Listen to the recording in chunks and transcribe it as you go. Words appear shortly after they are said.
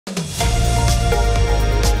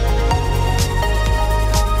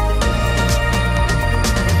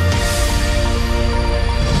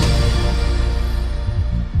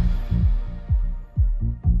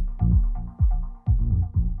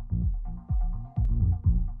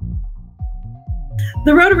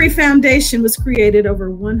The Rotary Foundation was created over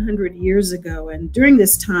 100 years ago, and during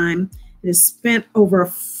this time, it has spent over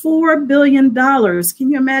 $4 billion.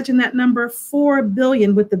 Can you imagine that number? $4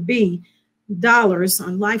 billion with the B dollars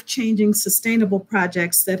on life-changing sustainable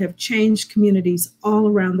projects that have changed communities all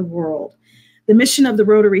around the world. The mission of the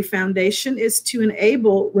Rotary Foundation is to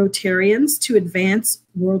enable Rotarians to advance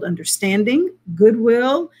world understanding,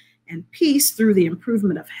 goodwill, and peace through the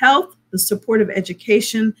improvement of health, the support of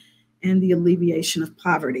education, and the alleviation of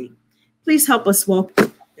poverty. Please help us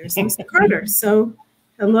welcome. There's Mr. Carter. So,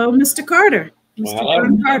 hello, Mr. Carter. Mr.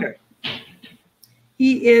 John Carter.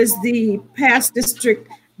 He is the past district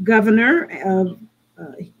governor.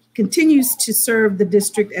 He continues to serve the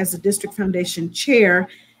district as the District Foundation Chair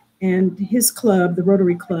and his club, the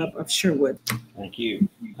Rotary Club of Sherwood. Thank you.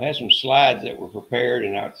 I have some slides that were prepared,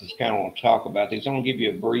 and I just kind of want to talk about these. I'm going to give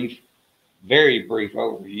you a brief, very brief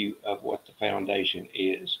overview of what the foundation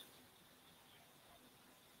is.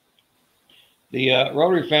 The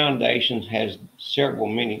Rotary Foundation has several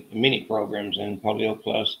many programs, and Polio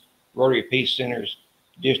Plus, Rotary Peace Centers,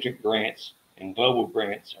 district grants, and global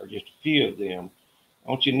grants are just a few of them.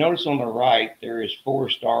 I want you to notice on the right, there is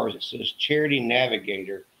 4 stars. It says Charity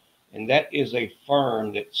Navigator, and that is a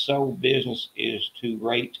firm that sole business is to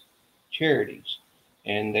rate charities,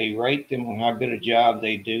 and they rate them on how good a job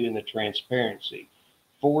they do and the transparency.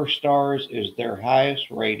 4 stars is their highest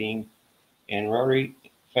rating, and Rotary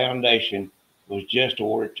Foundation was just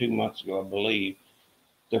awarded 2 months ago, I believe,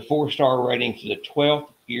 the 4-star rating for the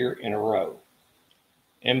 12th year in a row.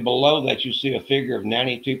 And below that, you see a figure of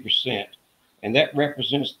 92%, and that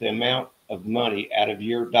represents the amount of money out of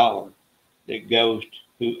your dollar that goes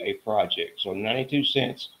to a project. So 92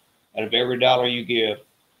 cents out of every dollar you give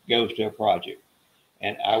goes to a project.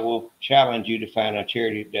 And I will challenge you to find a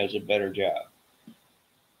charity that does a better job.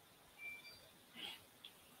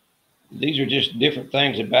 These are just different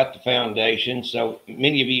things about the foundation. So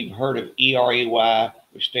many of you have heard of EREY,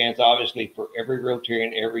 which stands obviously for every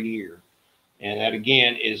Rotarian every year. And that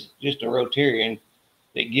again is just a Rotarian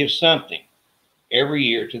that gives something every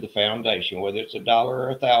year to the foundation, whether it's $1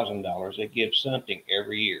 or $1,000, they give something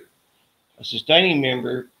every year. A sustaining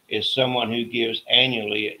member is someone who gives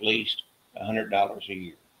annually at least $100 a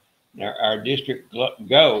year. Now, our district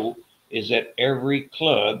goal is that every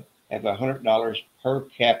club have $100 per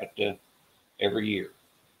capita every year.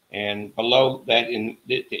 And below that, at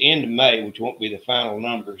the end of May, which won't be the final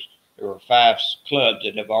numbers, there are 5 clubs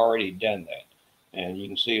that have already done that. And you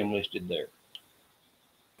can see them listed there.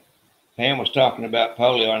 Pam was talking about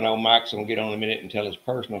polio. I know Mike's going to get on in a minute and tell his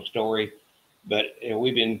personal story, but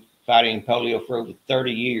we've been fighting polio for over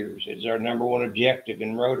 30 years. It's our #1 objective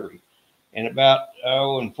in Rotary. And about,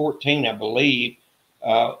 in 14, I believe,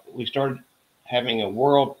 we started having a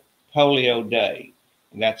World Polio Day,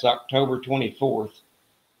 and that's October 24th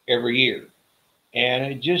every year. And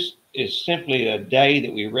it just is simply a day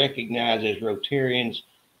that we recognize as Rotarians,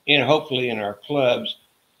 and hopefully in our clubs,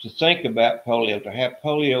 to think about polio, to have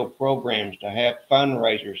polio programs, to have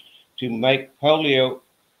fundraisers, to make polio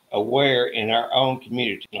aware in our own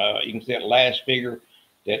community. You can see that last figure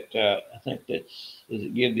that I think that's, does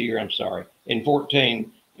it give the year? I'm sorry. In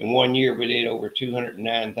 14, in 1 year, we did over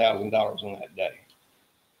 $209,000 on that day.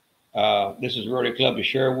 This is Rotary Club of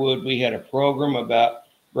Sherwood. We had a program about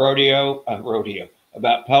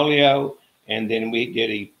about polio, and then we did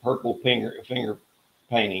a purple finger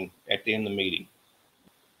painting at the end of the meeting.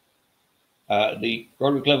 The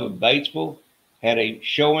Rotary Club of Batesville had a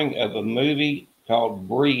showing of a movie called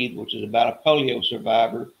Breathe, which is about a polio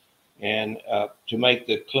survivor, and to make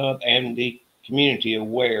the club and the community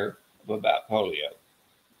aware about polio.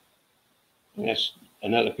 And that's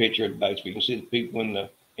another picture of Batesville. You can see the people in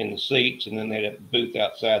the seats, and then they had a booth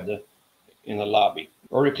outside in the lobby.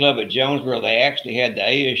 Rotary Club at Jonesboro, they actually had the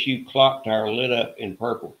ASU clock tower lit up in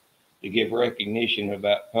purple to give recognition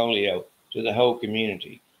about polio to the whole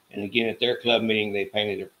community. And again, at their club meeting, they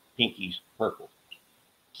painted their pinkies purple.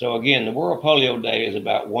 So again, the World Polio Day is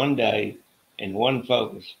about one day and one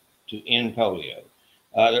focus to end polio.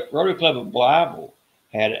 The Rotary Club of Blytheville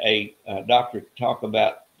had a doctor talk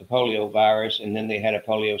about the polio virus, and then they had a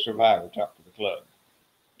polio survivor talk to the club.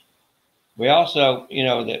 We also,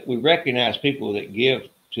 that we recognize people that give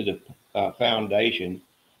to the foundation,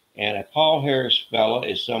 and a Paul Harris Fellow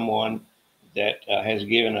is someone that has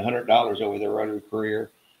given $100 over their Rotary career,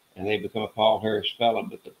 and they become a Paul Harris Fellow.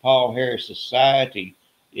 But the Paul Harris Society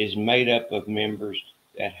is made up of members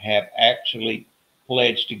that have actually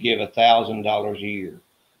pledged to give $1,000 a year.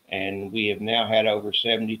 And we have now had over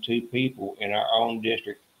 72 people in our own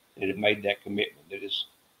district that have made that commitment.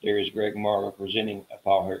 There is Greg Marler presenting a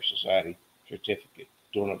Paul Harris Society certificate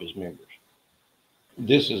to one of his members.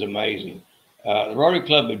 This is amazing. The Rotary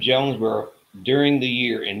Club of Jonesboro during the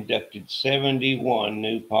year inducted 71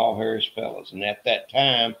 new Paul Harris Fellows, and at that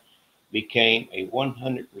time became a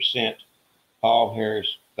 100% Paul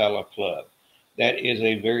Harris Fellow Club. That is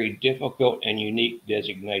a very difficult and unique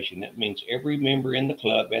designation. That means every member in the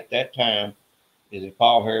club at that time is a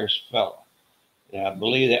Paul Harris Fellow. And I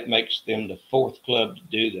believe that makes them the fourth club to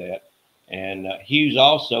do that. And Hughes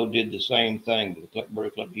also did the same thing with the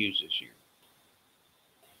Rotary Club Hughes this year.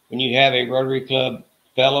 When you have a Rotary Club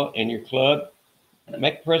fellow in your club,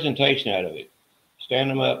 make a presentation out of it. Stand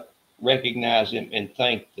them up, recognize them, and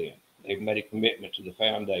thank them. They've made a commitment to the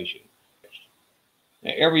foundation.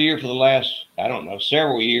 Now, every year for the last, I don't know,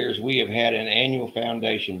 several years, we have had an annual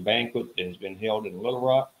Foundation Banquet that has been held in Little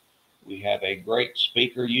Rock. We have a great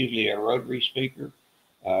speaker, usually a Rotary speaker.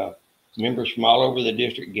 Members from all over the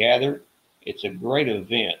district gather. It's a great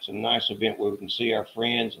event. It's a nice event where we can see our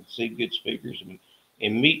friends and see good speakers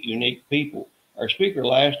and meet unique people. Our speaker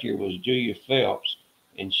last year was Julia Phelps,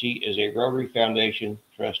 and she is a Rotary Foundation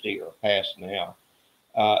trustee, or past now.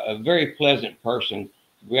 A very pleasant person.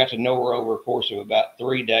 We got to know her over a course of about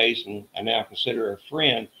 3 days, and I now consider her a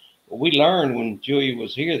friend. But we learned when Julia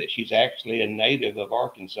was here that she's actually a native of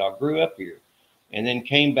Arkansas, grew up here, and then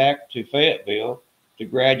came back to Fayetteville to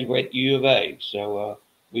graduate at U of A. So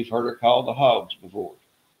we've heard her called the Hogs before.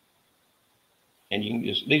 And you can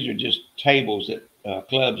just, these are just tables that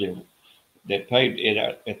clubs have, that paid it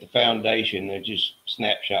at the foundation. They're just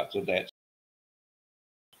snapshots of that.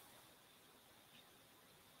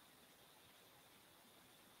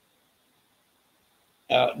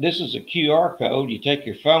 This is a QR code. You take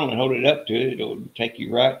your phone and hold it up to it. It'll take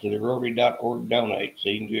you right to the Rotary.org donate. So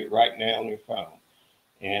you can do it right now on your phone.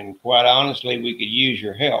 And quite honestly, we could use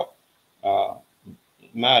your help.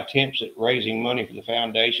 My attempts at raising money for the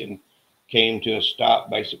foundation came to a stop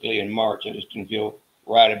basically in March. I just didn't feel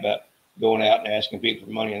right about going out and asking people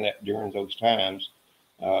for money in that during those times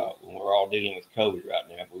when we're all dealing with COVID right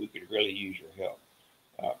now. But we could really use your help.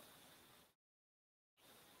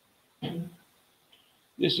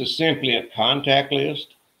 This is simply a contact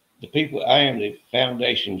list. The people, I am the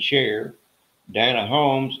foundation chair. Dana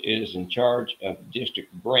Holmes is in charge of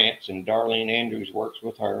district grants, and Darlene Andrews works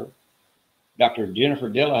with her. Dr. Jennifer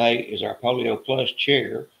Delahaye is our Polio Plus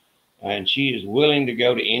chair, and she is willing to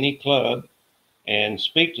go to any club and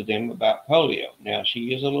speak to them about polio. Now,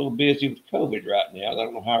 she is a little busy with COVID right now. I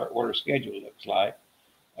don't know what her schedule looks like.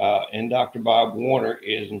 And Dr. Bob Warner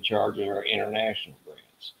is in charge of our international grants.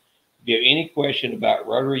 If you have any question about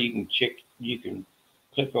Rotary, you can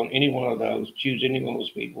click on any one of those, choose any one of those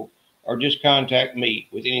people, or just contact me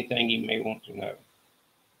with anything you may want to know.